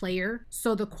better player.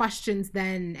 So the questions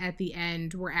then at the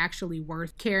end were actually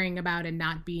worth caring about and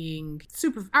not being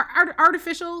super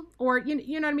artificial, or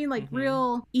you know what I mean? Like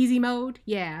real easy mode.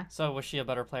 Yeah. So was she a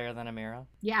better player than Amira?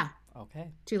 Yeah.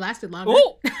 Okay. She lasted longer.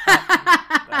 Oh!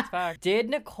 That's fact. Did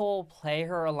Nicole play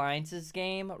her alliances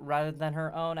game rather than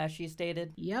her own, as she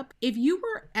stated? Yep. If you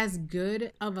were as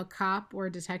good of a cop or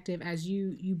a detective as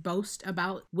you boast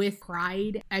about with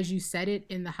pride as you said it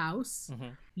in the house,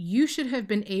 you should have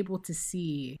been able to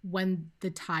see when the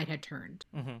tide had turned.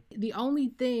 The only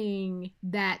thing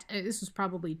that, this was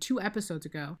probably 2 episodes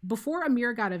ago, before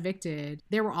Amira got evicted,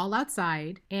 they were all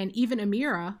outside, and even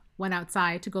Amira went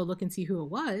outside to go look and see who it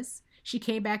was. She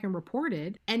came back and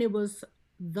reported, and it was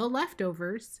the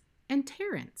leftovers and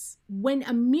Terrence. When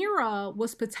Amira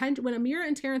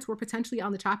and Terrence were potentially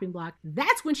on the chopping block,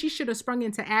 that's when she should have sprung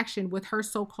into action with her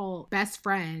so-called best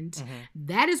friend.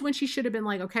 That is when she should have been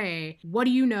like, okay, what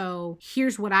do you know?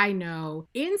 Here's what I know.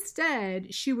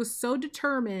 Instead, she was so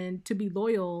determined to be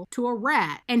loyal to a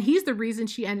rat, and he's the reason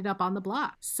she ended up on the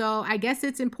block. So I guess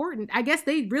it's important. I guess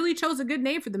they really chose a good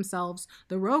name for themselves,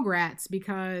 the Rogue Rats,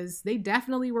 because they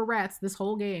definitely were rats this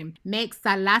whole game. Makes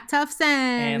a lot of sense.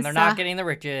 And they're not getting the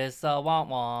riches. So womp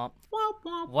womp.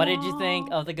 What did you think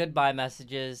of the goodbye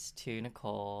messages to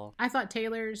Nicole? I thought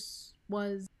Taylor's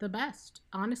was the best,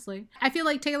 honestly. I feel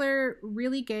like Taylor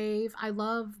really gave. I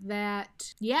love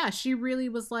that. Yeah, she really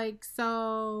was like,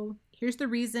 so here's the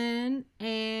reason,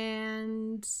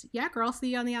 and yeah, girl, I'll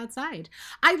see you on the outside.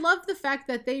 I love the fact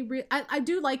that I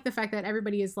do like the fact that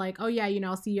everybody is like, oh yeah,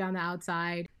 I'll see you on the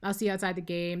outside. I'll see you outside the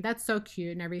game. That's so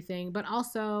cute and everything. But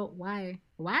also, why?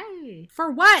 For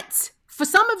what? For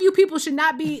some of you people should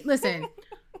not be, listen,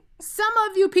 some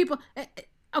of you people,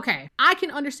 okay, I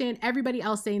can understand everybody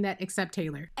else saying that except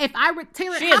Taylor. If I were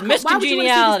Taylor, she has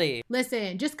miscongeniality.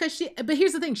 Listen, just because but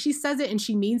here's the thing, she says it and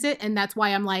she means it, and that's why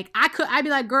I'm like, I'd be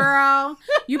like, girl,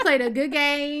 you played a good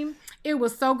game. It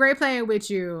was so great playing with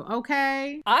you,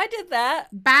 okay? I did that.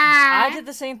 Bye. I did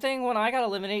the same thing when I got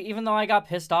eliminated, even though I got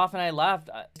pissed off and I left.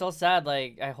 I still sad,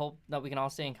 I hope that we can all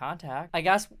stay in contact. I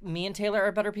guess me and Taylor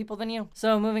are better people than you.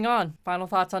 So moving on. Final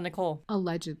thoughts on Nicole.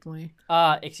 Allegedly.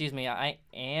 Excuse me. I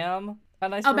am a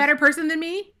nice better person than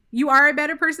me? You are a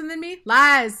better person than me?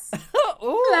 Lies.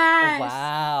 Ooh. Lies.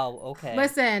 Wow. Okay.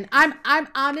 Listen, I'm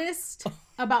honest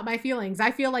about my feelings. I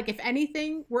feel like if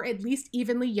anything, we're at least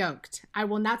evenly yoked. I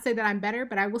will not say that I'm better,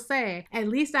 but I will say at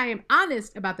least I am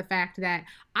honest about the fact that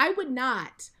I would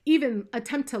not even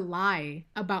attempt to lie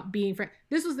about being friends.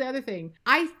 This was the other thing.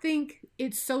 I think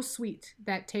it's so sweet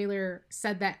that Taylor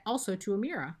said that also to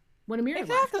Amira. When Amira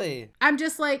exactly left. I'm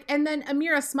just like, and then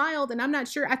Amira smiled, and I'm not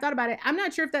sure, I thought about it, I'm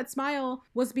not sure if that smile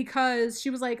was because she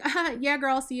was like, yeah,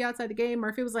 girl, I'll see you outside the game, or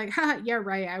if it was like, yeah,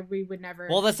 right, we would never.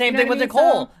 Well, the same thing with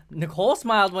Nicole. So, Nicole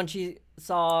smiled when she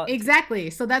saw. Exactly.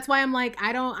 So that's why I'm like,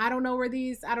 I don't know where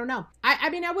these, I don't know. I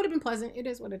mean, I would have been pleasant. It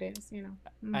is what it is,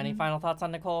 Mm-hmm. Any final thoughts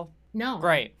on Nicole? No.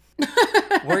 Great.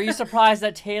 Were you surprised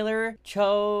that Taylor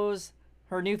chose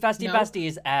her new festie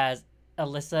besties as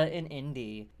Alyssa and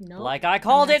Indy? No, like I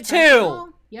called it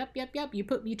too. Yep.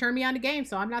 You turned me on the game,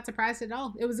 so I'm not surprised at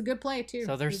all. It was a good play too.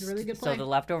 So there's it was a really good play. So the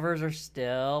leftovers are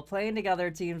still playing together.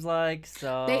 It seems like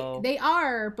so. They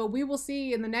are, but we will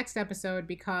see in the next episode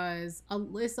because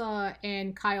Alyssa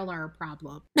and Kyle are a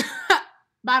problem.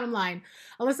 Bottom line,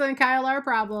 Alyssa and Kyle are a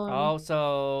problem. Oh,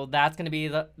 so that should be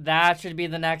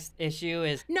the next issue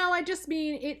is... No, I just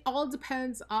mean it all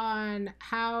depends on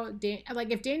how,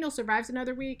 if Daniel survives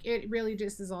another week, it really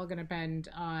just is all going to depend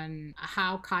on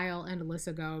how Kyle and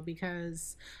Alyssa go,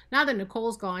 because now that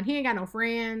Nicole's gone, he ain't got no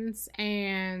friends,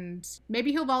 and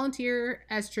maybe he'll volunteer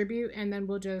as tribute, and then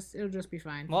it'll just be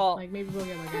fine. Well, like maybe we'll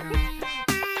get like, I don't know.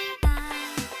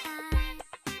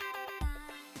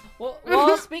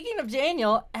 Well, speaking of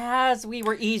Daniel, as we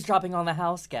were eavesdropping on the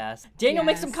house guest, Daniel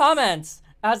makes some comments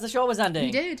as the show was ending.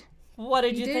 He did. What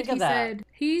did you think of that?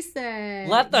 He said,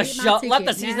 let the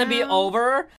season be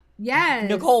over. Yes.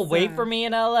 Nicole, wait for me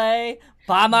in LA.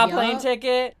 Buy my plane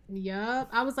ticket. Yup.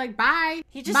 I was like, bye.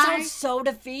 He just sounds so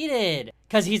defeated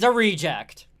because he's a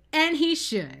reject. And he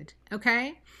should.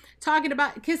 Okay. Talking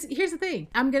about, because here's the thing.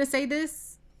 I'm going to say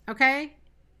this. Okay.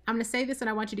 I'm going to say this and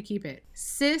I want you to keep it.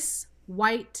 Cis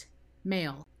white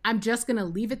male. I'm just gonna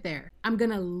leave it there. I'm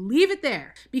gonna leave it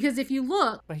there because if you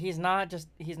look, but he's biracial.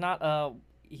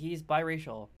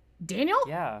 Daniel?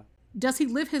 Yeah. Does he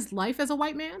live his life as a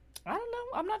white man? I don't know.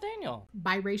 I'm not Daniel.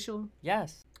 Biracial?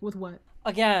 Yes. With what?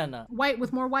 Again. White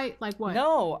with more white? Like what?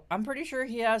 No, I'm pretty sure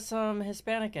he has some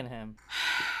Hispanic in him.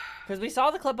 Because we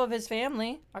saw the clip of his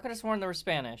family. I could have sworn there was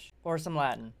Spanish or some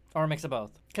Latin or a mix of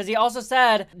both. Because he also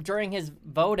said during his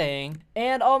voting,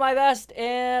 and all my best,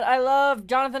 and I love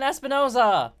Jonathan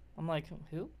Espinosa. I'm like,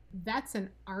 who? That's an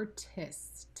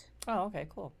artist. Oh, okay,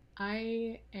 cool.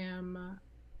 I am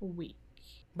weak.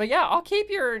 But yeah, I'll keep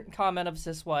your comment of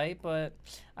cis white, but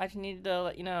I just needed to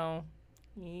let you know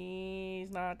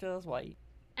he's not just white.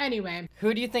 Anyway.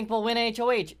 Who do you think will win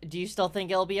HOH? Do you still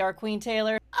think it'll be our Queen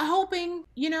Taylor?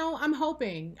 I'm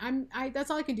hoping.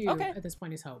 That's all I can do at this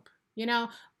point is hope.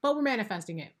 But we're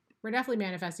manifesting it. We're definitely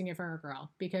manifesting it for our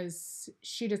girl because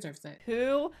she deserves it.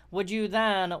 Who would you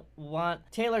then want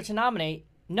Taylor to nominate,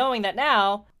 knowing that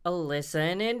now Alyssa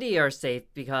and Indy are safe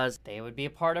because they would be a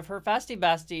part of her festie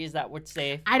besties that would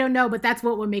save? I don't know, but that's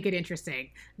what would make it interesting.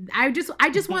 I just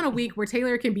want a week where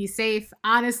Taylor can be safe.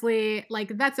 Honestly,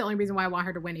 that's the only reason why I want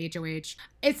her to win HOH.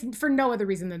 It's for no other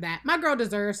reason than that. My girl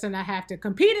deserves to not have to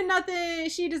compete in nothing.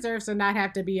 She deserves to not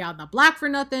have to be on the block for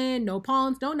nothing. No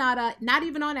pawns, no nada, not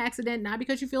even on accident, not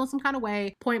because you're feeling some kind of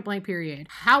way. Point blank, period.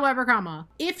 However,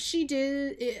 if she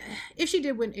did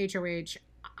win HOH,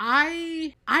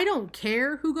 I don't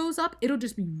care who goes up. It'll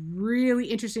just be really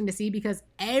interesting to see because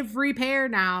every pair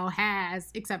now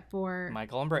has, except for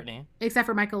Michael and Brittany,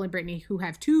 who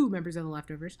have 2 members of the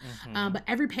leftovers. Mm-hmm. But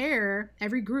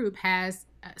every group has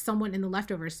someone in the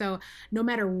leftovers. So no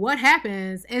matter what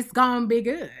happens, it's gonna be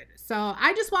good. So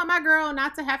I just want my girl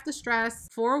not to have to stress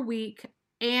for a week.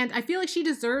 And I feel like she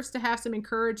deserves to have some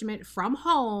encouragement from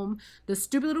home. The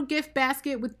stupid little gift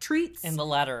basket with treats. And the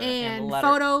letter. And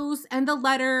photos and the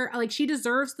letter. She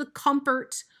deserves the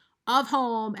comfort of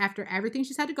home after everything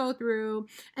she's had to go through.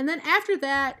 And then after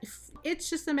that, it's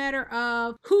just a matter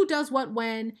of who does what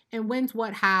when and wins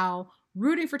what how.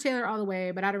 Rooting for Taylor all the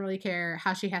way, but I don't really care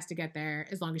how she has to get there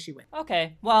as long as she wins.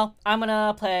 Okay, well, I'm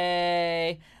gonna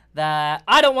play that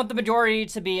I don't want the majority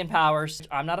to be in power.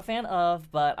 I'm not a fan of,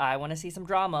 but I want to see some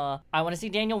drama. I want to see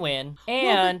Daniel win.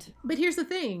 And but here's the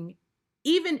thing.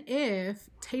 Even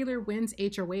if Taylor wins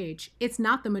HOH, it's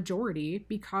not the majority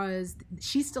because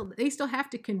they still have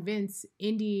to convince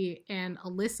Indy and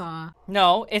Alyssa.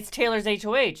 No, it's Taylor's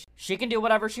HOH. She can do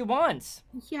whatever she wants.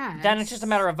 Yeah. Then it's just a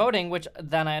matter of voting, which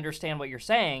then I understand what you're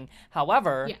saying.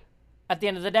 However, at the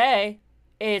end of the day,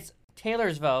 it's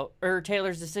Taylor's vote or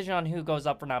Taylor's decision on who goes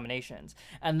up for nominations.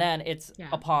 And then it's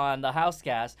upon the house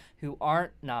guests who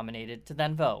aren't nominated to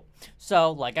then vote.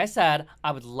 So, like I said,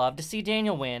 I would love to see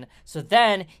Daniel win. So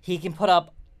then he can put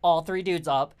up all 3 dudes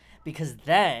up because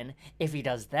then if he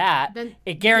does that, then,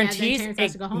 it guarantees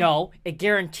it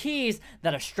guarantees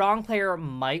that a strong player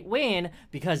might win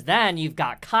because then you've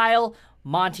got Kyle,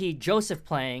 Monty, Joseph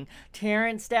playing.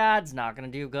 Terrence Dad's not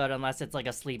going to do good unless it's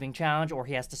a sleeping challenge or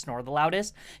he has to snore the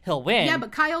loudest. He'll win. Yeah,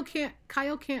 but Kyle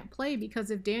can't play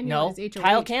because if Daniel is HOH,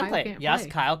 Kyle can play. Yes,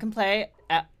 Kyle can play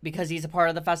because he's a part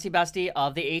of the festie bestie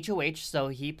of the HOH, so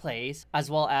he plays as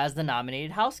well as the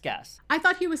nominated house guest. I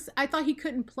thought he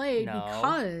couldn't play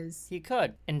because he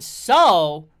could. And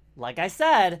so, like I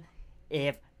said,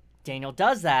 if Daniel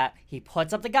does that, he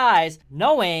puts up the guys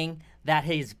knowing that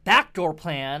his backdoor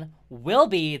plan will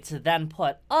be to then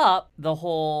put up the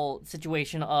whole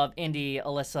situation of Indy,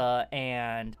 Alyssa,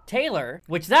 and Taylor,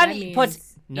 which then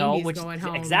puts No, Indy's which going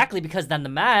home. exactly, because then the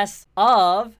mess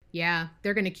of Yeah,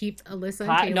 they're gonna keep Alyssa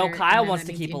and Taylor. No, Kyle and wants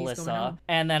that to means keep Indy's going Alyssa home.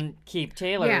 and then keep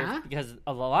Taylor because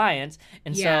of Alliance,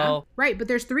 and so right. But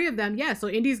there's 3 of them. Yeah, so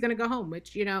Indy's gonna go home,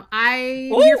 which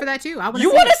I'm Ooh, here for that too. I want to.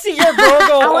 You want to see your girl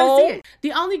go I home? want to see it.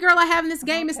 The only girl I have in this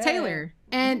game is Taylor.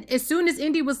 And as soon as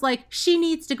Indy was like, she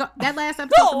needs to go. That last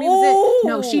episode for me was it.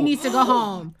 No, she needs to go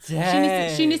home.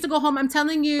 She needs to go home. I'm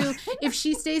telling you, if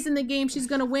she stays in the game, she's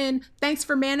gonna win. Thanks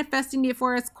for manifesting it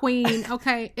for us, Queen.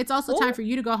 Okay, it's also time for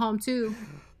you to go home too.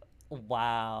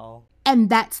 Wow. And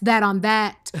that's that on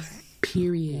that.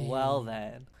 Period. Well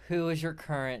then, who is your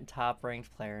current top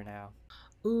ranked player now?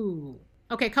 Ooh.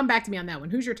 Okay, come back to me on that one.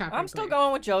 Who's your top? I'm still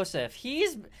going with Joseph.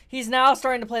 He's now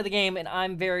starting to play the game, and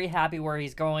I'm very happy where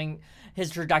he's going, his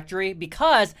trajectory,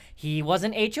 because he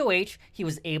wasn't HOH. He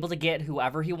was able to get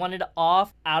whoever he wanted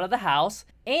out of the house,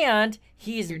 and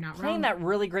he's playing that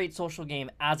really great social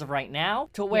game as of right now,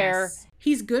 to where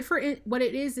he's good for it. What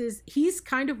it is he's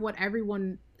kind of what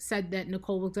everyone said that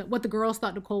Nicole was, what the girls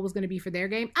thought Nicole was going to be for their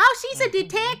game. Oh, she's a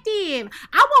detective.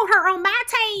 I want her on my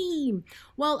team.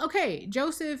 Well, okay,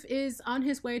 Joseph is on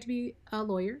his way to be a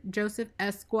lawyer. Joseph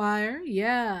Esquire,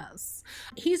 yes.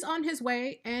 He's on his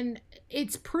way, and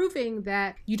it's proving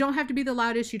that you don't have to be the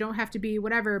loudest, you don't have to be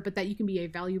whatever, but that you can be a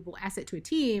valuable asset to a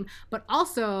team, but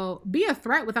also be a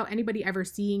threat without anybody ever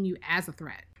seeing you as a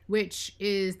threat, which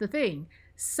is the thing.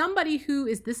 Somebody who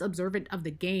is this observant of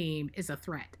the game is a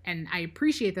threat. And I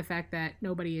appreciate the fact that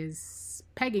nobody is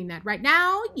pegging that right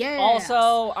now. Yeah.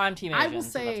 Also, I'm Team Asian. I will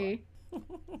say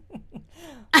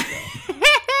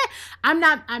I'm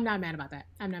not mad about that.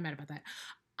 I'm not mad about that.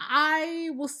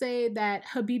 I will say that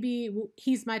Habibi,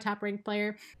 he's my top ranked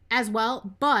player as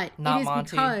well, but not it is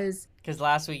Monty. Because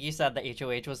last week you said the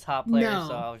HOH was top player,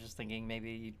 so I was just thinking maybe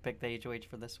you'd pick the HOH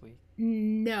for this week.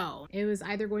 No, it was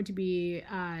either going to be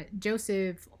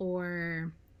Joseph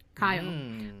or Kyle.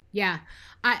 Yeah,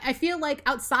 I feel like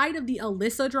outside of the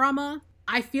Alyssa drama,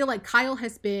 I feel like Kyle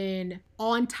has been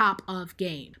on top of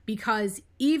game, because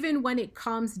even when it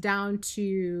comes down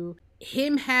to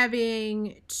him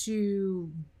having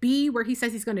to be where he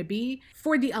says he's going to be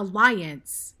for the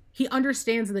Alliance, he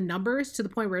understands the numbers to the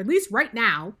point where, at least right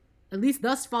now, at least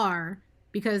thus far,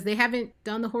 because they haven't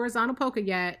done the horizontal polka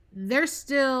yet, there's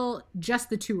still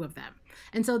just the 2 of them.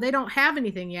 And so they don't have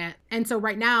anything yet. And so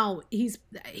right now he's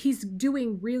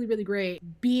doing really, really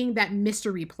great being that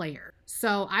mystery player.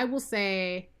 So I will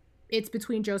say it's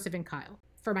between Joseph and Kyle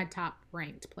for my top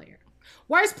ranked player.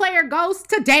 Worst player goes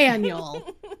to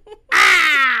Daniel.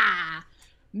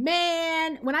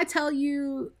 Man, when I tell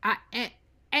you,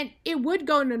 and it would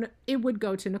go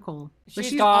to Nicole, but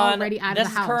she's gone. Already out of the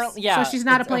house. So she's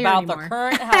not a player anymore. The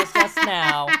current house guest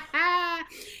now.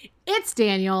 It's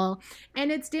Daniel,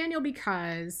 and it's Daniel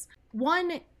because,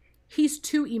 one, he's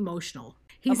too emotional.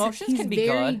 Emotions can be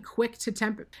very good. Quick to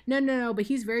temper. No, but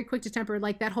he's very quick to temper.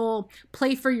 Like that whole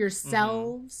play for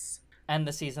yourselves. End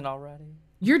the season already.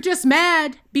 You're just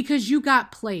mad because you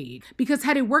got played. Because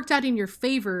had it worked out in your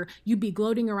favor, you'd be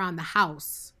gloating around the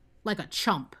house like a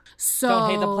chump. So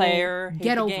don't hate the player,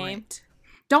 get over it.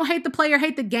 Don't hate the player,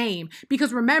 hate the game.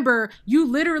 Because remember, you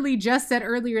literally just said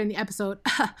earlier in the episode,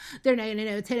 they're not gonna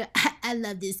know, Taylor, I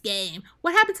love this game.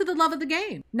 What happened to the love of the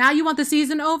game? Now you want the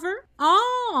season over?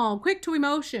 Oh, quick to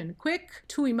emotion.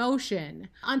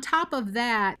 On top of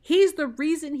that, he's the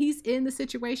reason he's in the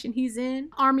situation he's in.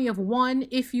 Army of one,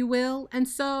 if you will. And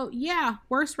so, yeah,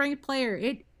 worst ranked player.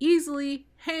 It easily,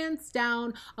 hands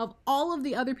down, of all of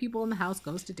the other people in the house,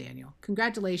 goes to Daniel.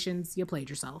 Congratulations, you played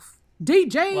yourself.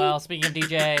 DJ! Well, speaking of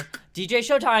DJ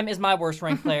Showtime is my worst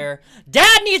ranked player.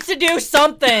 Dad needs to do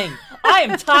something! I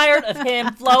am tired of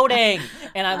him floating!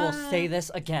 And I will say this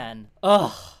again.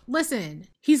 Ugh. Listen,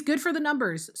 he's good for the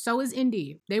numbers. So is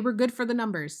Indy. They were good for the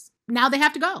numbers. Now they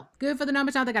have to go. Good for the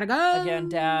numbers. Now they gotta go. Again,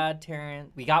 Dad,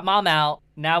 Terrence. We got Mom out.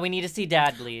 Now we need to see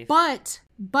Dad leave. But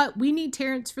we need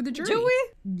Terrence for the jury. Do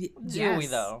we? Yes. Do we,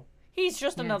 though? He's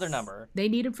just another number. They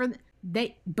need him for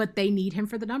they need him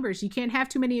for the numbers. You can't have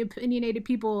too many opinionated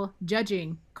people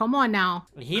judging. Come on now.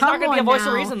 He's not going to be a voice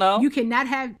of reason, though. You cannot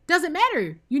have. Doesn't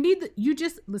matter. You need You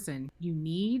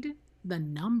need the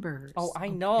numbers. Oh, I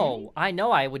know. Okay? I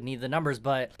know I would need the numbers,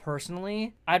 but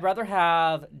personally, I'd rather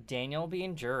have Daniel be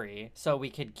in jury so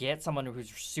we could get someone who's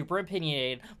super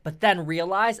opinionated, but then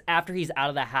realize after he's out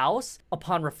of the house,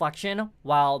 upon reflection,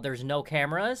 while there's no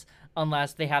cameras,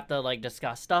 unless they have to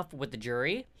discuss stuff with the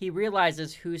jury, he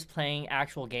realizes who's playing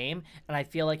actual game, and I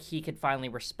feel like he could finally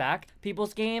respect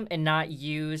people's game and not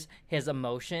use his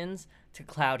emotions to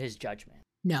cloud his judgment.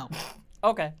 No.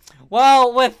 Okay.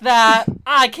 Well, with that,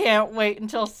 I can't wait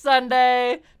until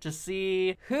Sunday to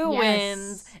see who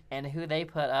wins and who they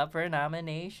put up for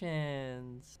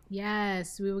nominations.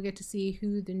 Yes, we will get to see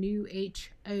who the new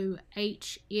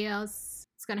HOH is.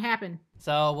 It's gonna happen.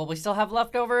 So, will we still have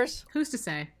leftovers? Who's to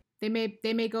say? They may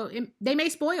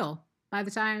spoil by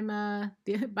the time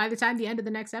the end of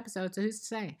the next episode. So who's to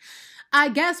say? I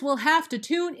guess we'll have to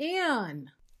tune in.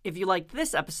 If you liked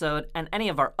this episode and any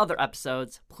of our other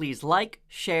episodes, please like,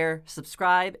 share,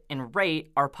 subscribe, and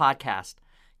rate our podcast.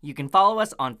 You can follow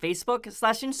us on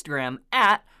Facebook/Instagram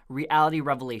at Reality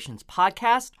Revelations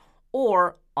Podcast,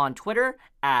 or on Twitter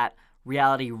at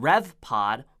Reality Rev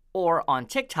Pod, or on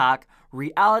TikTok,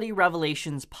 Reality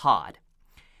Revelations Pod.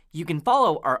 You can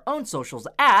follow our own socials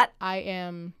at I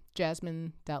am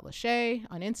Jasmine.Lachey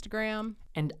on Instagram.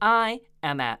 And I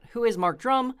am at Who is Mark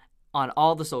Drum on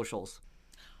all the socials.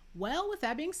 Well, with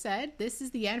that being said, this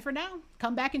is the end for now.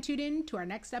 Come back and tune in to our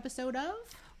next episode of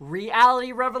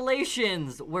Reality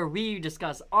Revelations, where we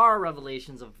discuss our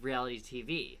revelations of reality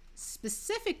TV.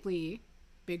 Specifically,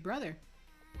 Big Brother.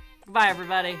 Bye,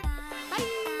 everybody.